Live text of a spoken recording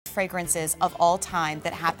fragrances of all time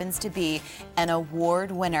that happens to be an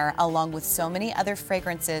award winner along with so many other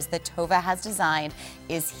fragrances that TOVA has designed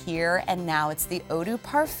is here and now. It's the Eau de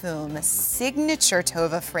Parfum signature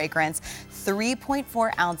TOVA fragrance,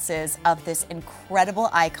 3.4 ounces of this incredible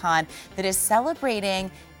icon that is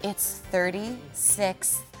celebrating its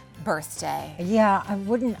 36th birthday. Yeah, I'm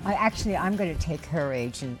going to take her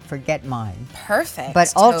age and forget mine. Perfect. But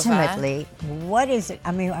TOVA. ultimately, what is it?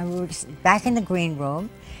 I mean, I was back in the green room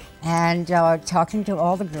and talking to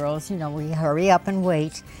all the girls. You know, we hurry up and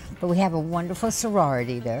wait, but we have a wonderful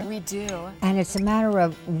sorority there. We do. And it's a matter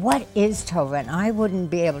of what is TOVA, and I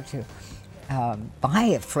wouldn't be able to buy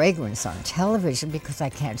a fragrance on television because I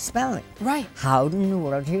can't spell it. Right. How in the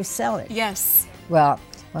world do you sell it? Yes. Well,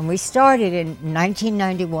 when we started in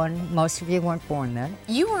 1991, most of you weren't born then.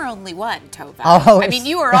 You were only one, TOVA. Oh, I mean,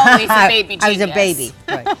 you were always a baby genius. I was a baby,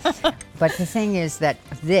 right. But the thing is that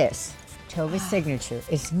this TOVA signature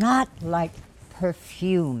is not like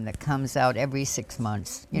perfume that comes out every 6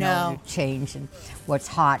 months, you know, to change and what's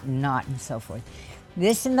hot and not and so forth.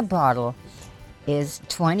 This in the bottle is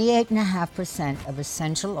 28.5% of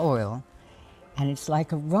essential oil, and it's like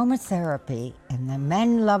aromatherapy, and the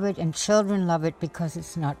men love it and children love it because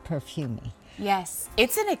it's not perfumey. Yes,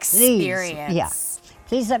 it's an experience.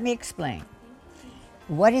 Please let me explain.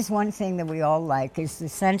 What is one thing that we all like is the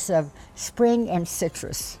sense of spring and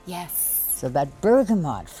citrus. Yes. So that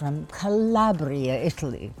bergamot from Calabria,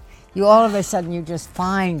 Italy, you all of a sudden you just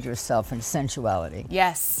find yourself in sensuality.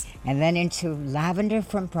 Yes. And then into lavender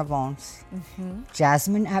from Provence,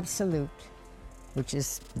 jasmine absolute, which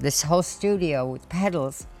is this whole studio with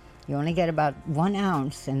petals. You only get about 1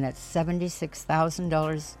 ounce, and that's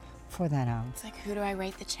 $76,000 for that ounce. It's like, who do I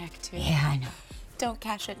write the check to? Yeah, I know. Don't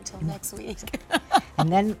cash it until next week.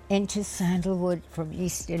 And then into sandalwood from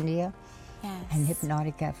East India. Yes. And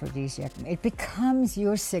hypnotic aphrodisiac. It becomes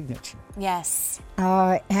your signature. Yes.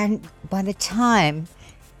 And by the time,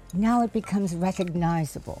 now it becomes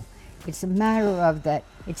recognizable. It's a matter of that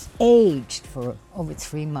it's aged for over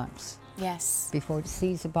 3 months. Yes. Before it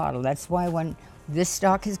sees the bottle. That's why when this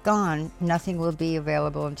stock is gone, nothing will be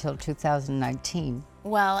available until 2019.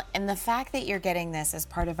 Well, and the fact that you're getting this as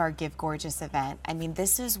part of our Give Gorgeous event, I mean,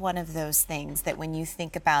 this is one of those things that when you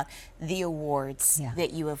think about the awards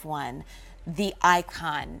that you have won, the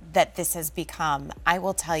icon that this has become, I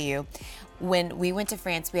will tell you, when we went to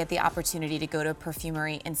France, we had the opportunity to go to a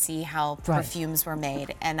perfumery and see how perfumes were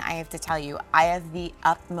made. And I have to tell you, I have the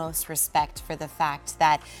utmost respect for the fact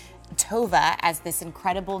that TOVA, as this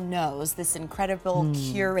incredible nose, this incredible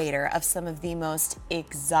curator of some of the most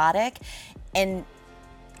exotic and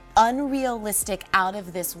unrealistic, out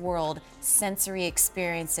of this world sensory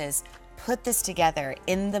experiences, put this together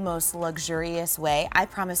in the most luxurious way. I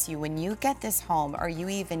promise you, when you get this home or you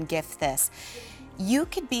even gift this, you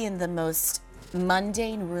could be in the most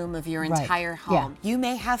mundane room of your entire home. You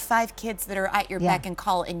may have 5 kids that are at your beck and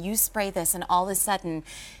call, and you spray this, and all of a sudden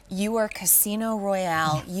you are Casino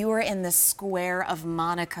Royale. You are in the square of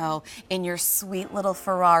Monaco in your sweet little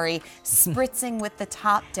Ferrari, spritzing with the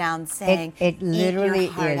top down, saying, it literally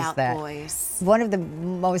 "Eat your heart is out, that. boys." One of the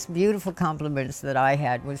most beautiful compliments that I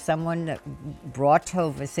had was someone that brought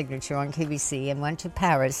TOVA signature on QVC and went to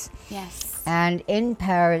Paris. Yes. And in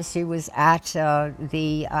Paris, she was at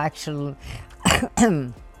the actual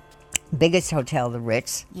biggest hotel, the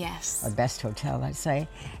Ritz. Yes. Or best hotel, I'd say.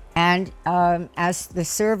 And as the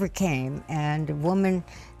server came, and a woman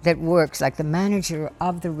that works, like the manager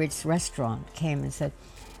of the Ritz restaurant, came and said,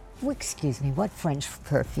 "Oh, excuse me, what French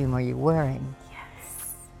perfume are you wearing?"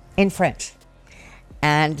 Yes. In French.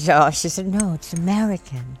 And she said, "No, it's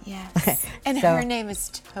American." Yes. And So- her name is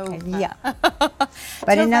TOVA. Yeah.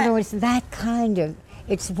 But in other words, that kind of,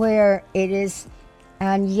 it's where it is.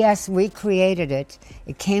 And yes, we created it.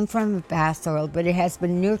 It came from a bath oil, but it has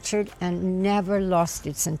been nurtured and never lost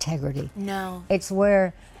its integrity. No. It's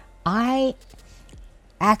where I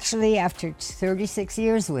actually, after 36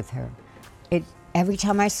 years with her, every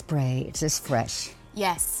time I spray, it's as fresh.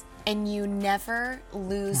 Yes. And you never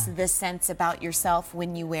lose the sense about yourself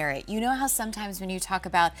when you wear it. You know how sometimes when you talk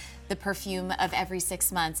about the perfume of every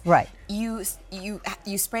 6 months, you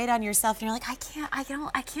spray it on yourself and you're like,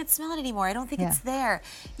 I can't smell it anymore. I don't think it's there.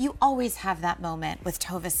 You always have that moment with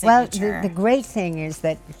TOVA signature. Well, the great thing is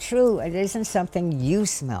that, true, it isn't something you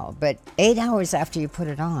smell, but 8 hours after you put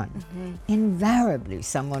it on, invariably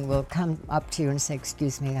someone will come up to you and say,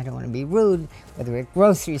 "Excuse me, I don't want to be rude," whether at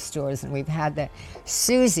grocery stores, and we've had that.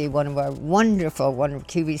 Susie, one of our wonderful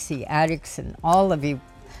QVC addicts, and all of you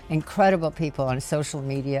incredible people on social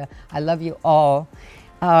media, I love you all.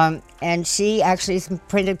 And she actually has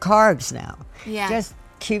printed cards now. Yeah. Just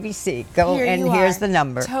QVC. Go Here and you here's are. the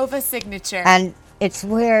number. TOVA signature. And it's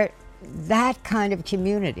where that kind of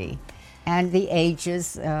community and the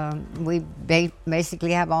ages, we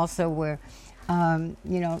basically have also where,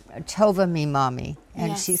 TOVA me mommy,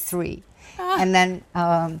 and Yes. she's 3. And then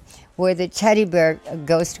where the teddy bear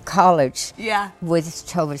goes to college with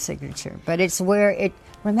TOVA signature. But it's where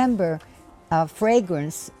remember,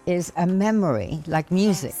 fragrance is a memory, like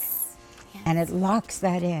music, Yes. and it locks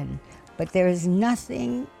that in. But there is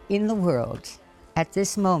nothing in the world at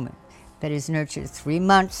this moment that is nurtured 3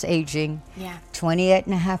 months aging,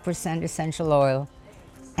 28.5% essential oil,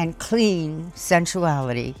 and clean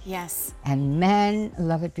sensuality. Yes. And men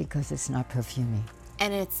love it because it's not perfumey.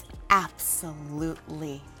 And it's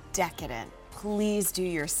absolutely decadent. Please do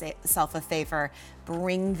yourself a favor.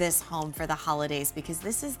 Bring this home for the holidays, because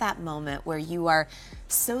this is that moment where you are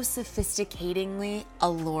so sophisticatingly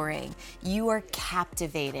alluring. You are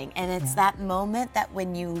captivating. And it's that moment that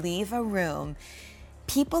when you leave a room,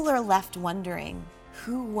 people are left wondering,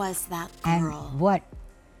 who was that girl? And what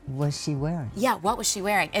was she wearing? Yeah, what was she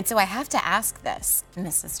wearing? And so I have to ask this,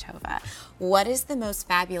 Mrs. Tova. What is the most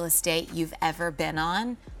fabulous date you've ever been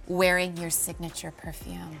on wearing your signature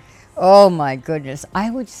perfume? Oh my goodness. I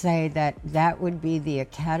would say that would be the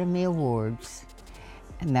Academy Awards,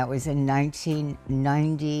 and that was in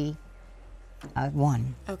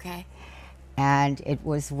 1991. Okay. And it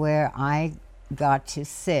was where I got to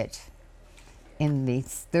sit in the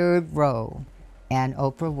 3rd row, and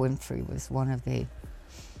Oprah Winfrey was one of the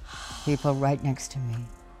people right next to me.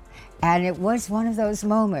 And it was one of those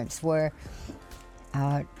moments where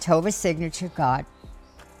TOVA signature got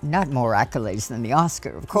not more accolades than the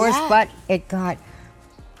Oscar, of course, but it got,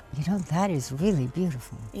 that is really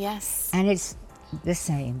beautiful. Yes. And it's the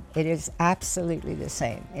same. It is absolutely the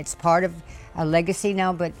same. It's part of a legacy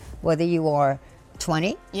now, but whether you are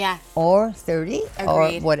 20 or 30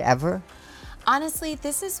 or whatever. Honestly,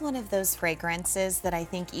 this is one of those fragrances that I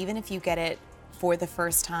think even if you get it for the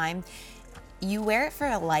first time, you wear it for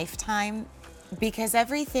a lifetime, because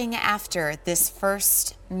everything after this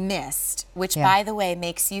first mist, which by the way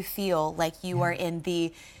makes you feel like you are in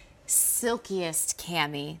the silkiest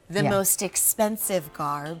cami, the most expensive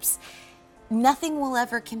garbs, nothing will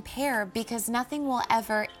ever compare, because nothing will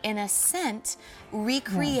ever, in a scent,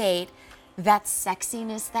 recreate that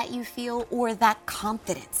sexiness that you feel or that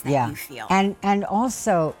confidence that you feel. And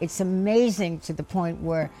also, it's amazing to the point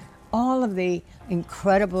where all of the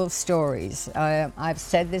incredible stories, I've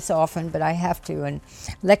said this often, but I have to, and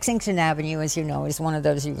Lexington Avenue, as you know, is one of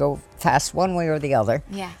those you go fast one way or the other.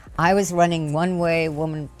 Yeah. I was running one way, a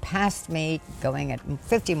woman passed me going at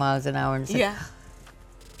 50 miles an hour and said,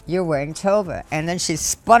 "You're wearing TOVA." And then she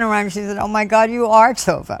spun around and she said, "Oh my God, you are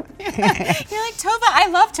TOVA." You're like, "TOVA, I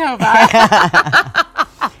love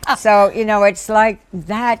TOVA." So, it's like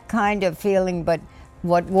that kind of feeling, but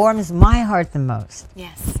what warms my heart the most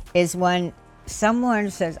is when someone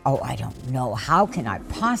says, "Oh, I don't know, how can I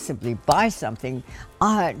possibly buy something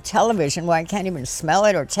on television where I can't even smell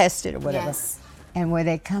it or test it or whatever?" And where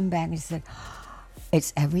they come back and say,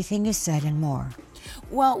 "It's everything you said and more."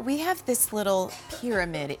 Well, we have this little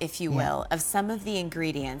pyramid, if you will, of some of the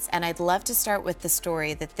ingredients, and I'd love to start with the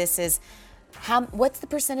story that this is, what's the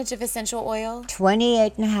percentage of essential oil?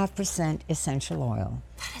 28.5% essential oil.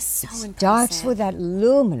 That is so impressive. Starts with that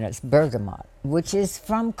luminous bergamot, which is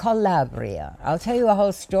from Calabria. I'll tell you a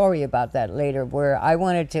whole story about that later, where I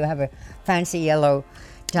wanted to have a fancy yellow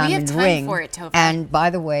diamond ring. We have time for it, Tova. And by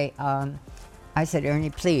the way, I said, "Ernie,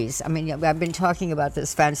 please." I mean, I've been talking about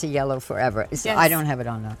this fancy yellow forever. I don't have it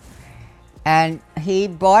on now. And he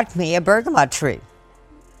bought me a bergamot tree.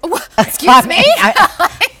 Excuse me?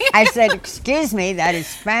 I said, "Excuse me, that is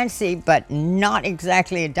fancy, but not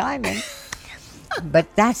exactly a diamond."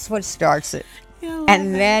 But that's what starts it.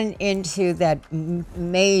 And then into that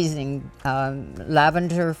amazing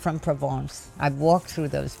lavender from Provence. I've walked through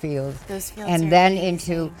those fields. And then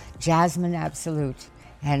into jasmine absolute.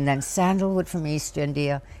 And then sandalwood from East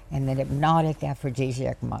India. And then hypnotic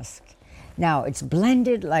aphrodisiac musk. Now, it's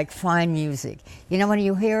blended like fine music. When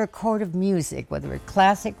you hear a chord of music, whether it's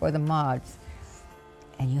classic or the mods,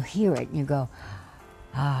 and you hear it and you go,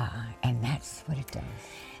 and that's what it does.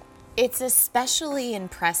 It's especially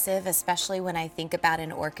impressive, especially when I think about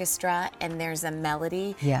an orchestra and there's a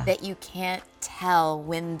melody that you can't tell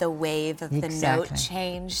when the wave of the note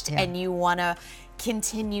changed, and you want to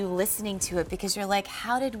continue listening to it because you're like,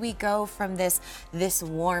 how did we go from this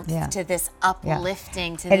warmth to this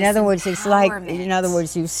uplifting to this in other words, it's like,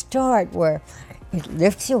 empowerment? you start where it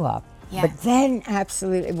lifts you up, but then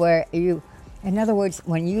absolutely where in other words,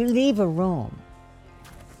 when you leave a room,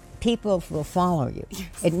 people will follow you.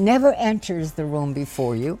 Yes. It never enters the room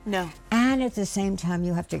before you. No. And at the same time,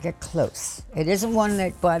 you have to get close. It isn't one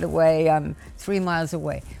that, by the way, I'm 3 miles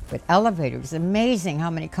away. But elevators, amazing how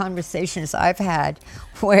many conversations I've had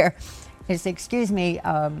where it's, excuse me,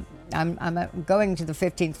 I'm going to the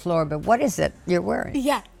 15th floor, but what is it you're wearing?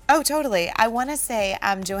 Yeah. Oh, totally. I want to say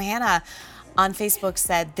Johanna on Facebook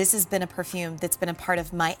said, this has been a perfume that's been a part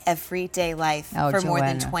of my everyday life for Joanna, more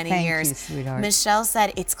than 20 years. Thank you, sweetheart. Michelle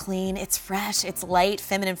said, it's clean, it's fresh, it's light,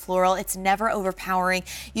 feminine, floral, it's never overpowering.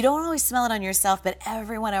 You don't always smell it on yourself, but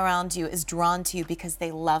everyone around you is drawn to you because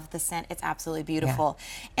they love the scent. It's absolutely beautiful.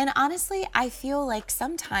 Yeah. And honestly, I feel like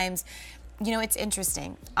sometimes, you know, it's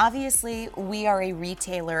interesting. Obviously, we are a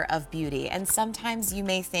retailer of beauty, and sometimes you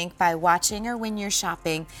may think by watching or when you're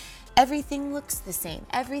shopping, everything looks the same.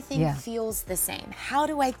 Everything feels the same. How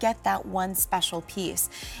do I get that one special piece?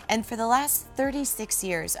 And for the last 36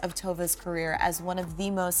 years of Tova's career as one of the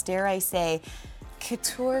most, dare I say,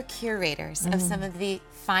 couture curators of some of the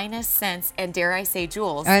finest scents and, dare I say,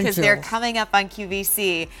 jewels, because they're coming up on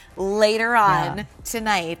QVC later on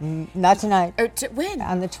tonight. Not tonight. Or when?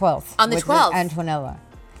 On the 12th. On the 12th. Antonella.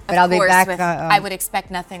 But I'll be back. I would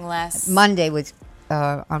expect nothing less. Monday with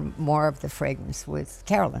on more of the fragrance with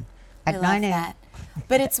Carolyn at 9 a.m.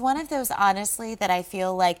 But it's one of those, honestly, that I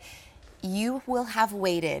feel like you will have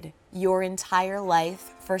waited your entire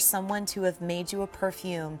life for someone to have made you a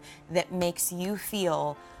perfume that makes you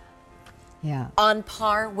feel on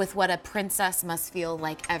par with what a princess must feel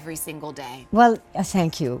like every single day. Well,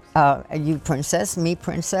 thank you. You princess, me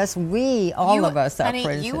princess, all of us are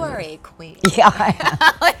princesses. You are a queen. Yeah,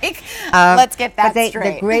 I am. Let's get that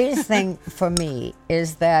straight. The greatest thing for me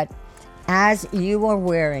is that as you are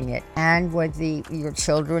wearing it and with your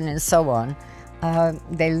children and so on,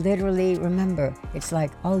 they literally remember. It's like,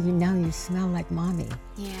 oh, now you smell like mommy.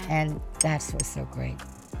 Yeah. And that's what's so great.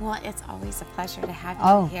 Well, it's always a pleasure to have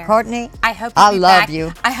you here. Oh, Courtney, I love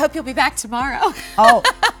you. I hope you'll be back tomorrow. Oh.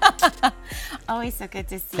 Always so good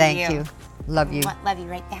to see you. Thank you. Love you. Love you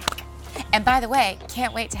right back. And by the way,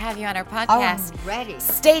 can't wait to have you on our podcast. Oh, I'm ready.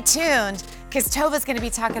 Stay tuned, because Tova's going to be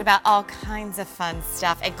talking about all kinds of fun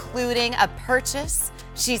stuff, including a purchase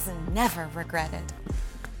she's never regretted.